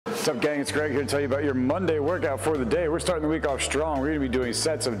What's up, gang? It's Greg here to tell you about your Monday workout for the day. We're starting the week off strong. We're going to be doing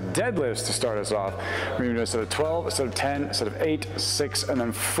sets of deadlifts to start us off. We're going to do a set of 12, a set of 10, a set of 8, 6, and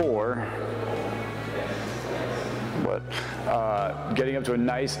then 4. Getting up to a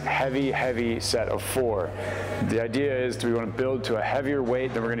nice, heavy set of 4. The idea is we want to build to a heavier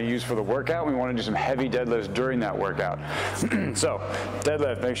weight than we're going to use for the workout. We want to do some heavy deadlifts during that workout. So,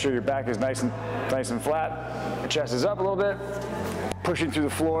 deadlift, make sure your back is nice and flat. Your chest is up a little bit. Pushing through the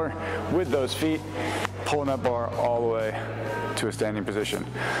floor with those feet, pulling that bar all the way to a standing position.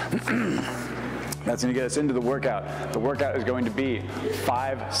 That's going to get us into the workout. The workout is going to be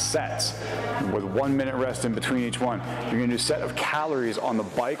 5 sets with 1 minute rest in between each one. You're going to do a set of calories on the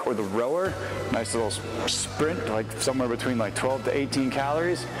bike or the rower. Nice little sprint, like somewhere between like 12 to 18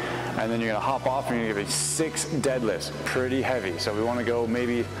 calories. And then you're going to hop off and you're going to give 6 deadlifts. Pretty heavy. So we want to go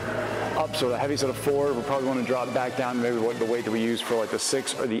maybe up, so the heavy set of 4, we'll probably want to drop back down to maybe what the weight that we use for like the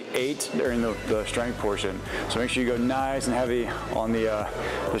 6 or the 8 during the strength portion. So make sure you go nice and heavy on the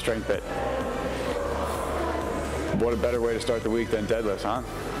strength bit. What a better way to start the week than deadlifts, huh?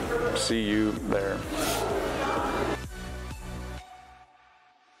 See you there.